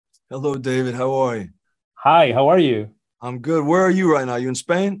Hello, David. How are you? Hi, how are you? I'm good. Where are you right now? You in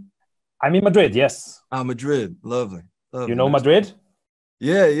Spain? I'm in Madrid, yes. Ah, Madrid. Lovely. You Lovely. know Nice. Madrid?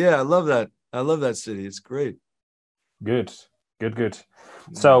 Yeah, yeah. I love that. I love that city. It's great. Good, good, good.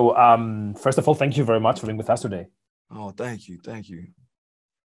 Yeah. So, first of all, thank you very much for being with us today. Oh, thank you. Thank you.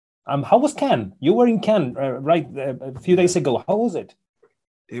 How was Cannes? You were in Cannes, right, a few Yeah. days ago. How was it?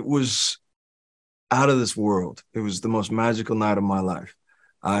 It was out of this world. It was the most magical night of my life.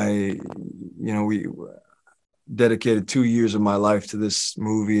 We dedicated 2 years of my life to this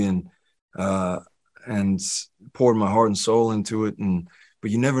movie uh, and poured my heart and soul into it.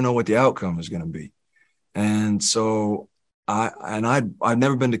 But you never know what the outcome is going to be. And so I'd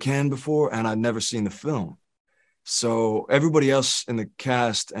never been to Cannes before, and I'd never seen the film. So everybody else in the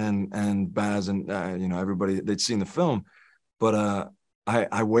cast and Baz and everybody, they'd seen the film, but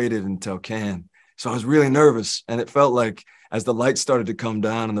I waited until Cannes. So I was really nervous, and it felt like as the lights started to come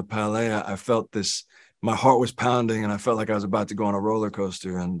down in the Palais, I felt this. My heart was pounding, and I felt like I was about to go on a roller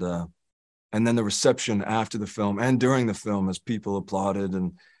coaster. And then the reception after the film and during the film, as people applauded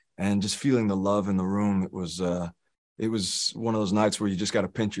and just feeling the love in the room, it was one of those nights where you just got to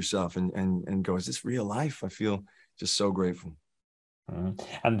pinch yourself and go, is this real life? I feel just so grateful.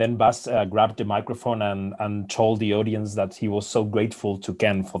 And then Bas grabbed the microphone and told the audience that he was so grateful to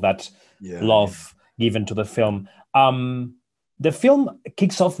Ken for that Yeah, yeah. love given to the film. The film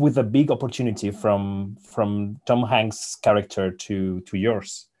kicks off with a big opportunity from Tom Hanks' character to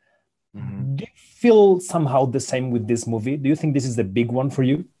yours. Mm-hmm. Do you feel somehow the same with this movie? Do you think this is the big one for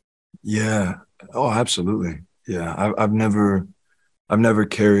you? Yeah. Oh, absolutely. Yeah. I've never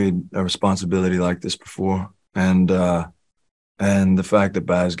carried a responsibility like this before. And the fact that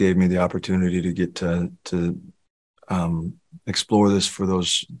Baz gave me the opportunity to get to explore this for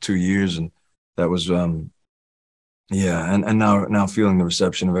those 2 years, and that was yeah, and now feeling the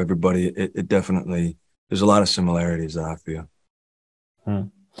reception of everybody, it definitely, there's a lot of similarities that I feel.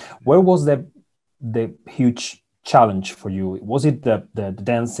 Hmm. Where was the huge challenge for you? Was it the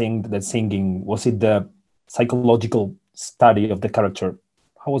dancing, the singing? Was it the psychological study of the character?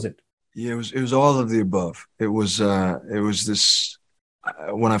 How was it? Yeah, it was all of the above. It was this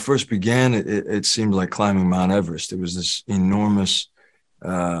when I first began, it seemed like climbing Mount Everest. It was this enormous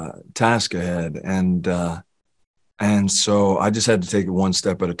task ahead, and so I just had to take it one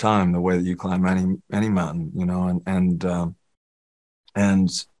step at a time, the way that you climb any mountain,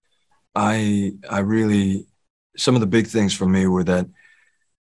 and I really, some of the big things for me were that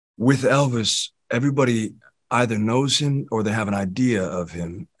with Elvis, everybody either knows him or they have an idea of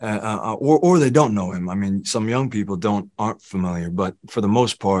him, or they don't know him. I mean, some young people aren't familiar, but for the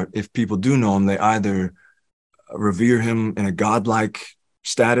most part, if people do know him, they either revere him in a godlike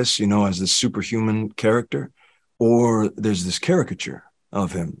status, as this superhuman character, or there's this caricature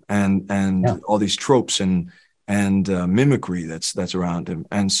of him and Yeah. all these tropes and mimicry that's around him.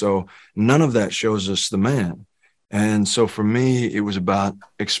 And so none of that shows us the man. And so for me, it was about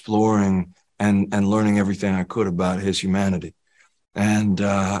exploring and learning everything I could about his humanity. And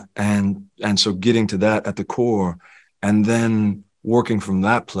so getting to that at the core, and then working from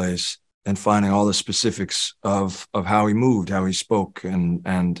that place and finding all the specifics of how he moved, how he spoke,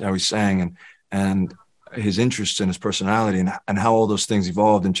 and how he sang, and his interests and his personality, and how all those things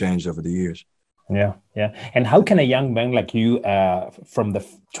evolved and changed over the years. Yeah, yeah. And how can a young man like you, from the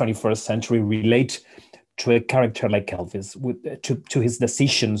 21st century, relate to a character like Elvis, to his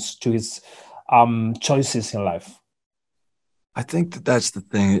decisions, to his choices in life? I think that that's the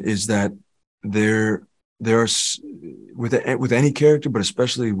thing, is that there there's with any character, but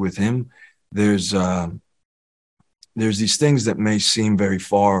especially with him, there's there's these things that may seem very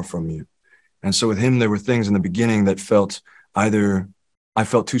far from you. And so with him, there were things in the beginning that felt, either I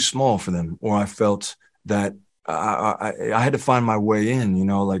felt too small for them, or I felt that I had to find my way in,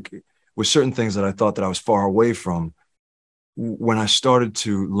 like with certain things that I thought that I was far away from. When I started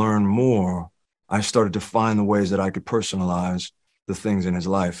to learn more, I started to find the ways that I could personalize the things in his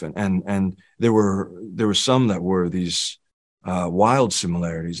life. And there were some that were these wild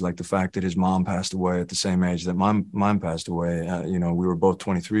similarities, like the fact that his mom passed away at the same age that mine passed away. We were both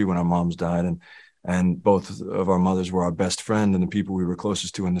 23 when our moms died, and both of our mothers were our best friend and the people we were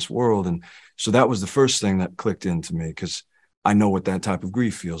closest to in this world. And so that was the first thing that clicked into me, because I know what that type of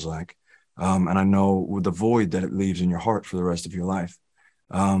grief feels like. And I know the void that it leaves in your heart for the rest of your life.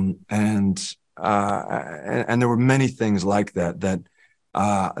 And there were many things like that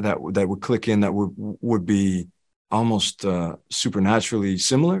would click in, that would be almost supernaturally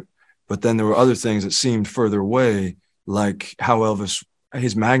similar. But then there were other things that seemed further away, like how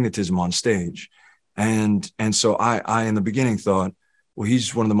his magnetism on stage. And so I in the beginning thought, well,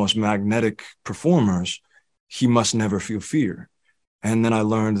 he's one of the most magnetic performers. He must never feel fear. And then I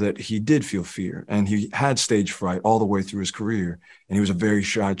learned that he did feel fear, and he had stage fright all the way through his career. And he was a very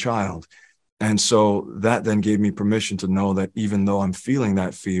shy child. And so that then gave me permission to know that even though I'm feeling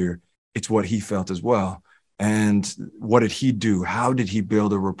that fear, it's what he felt as well. And what did he do? How did he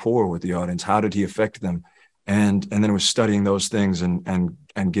build a rapport with the audience? How did he affect them? And then it was studying those things and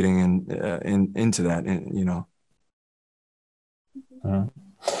getting into that, you know.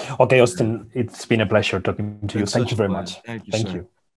 Okay, Austin, it's been a pleasure talking to you. Thank you very much. Thank you, Thank sir. you.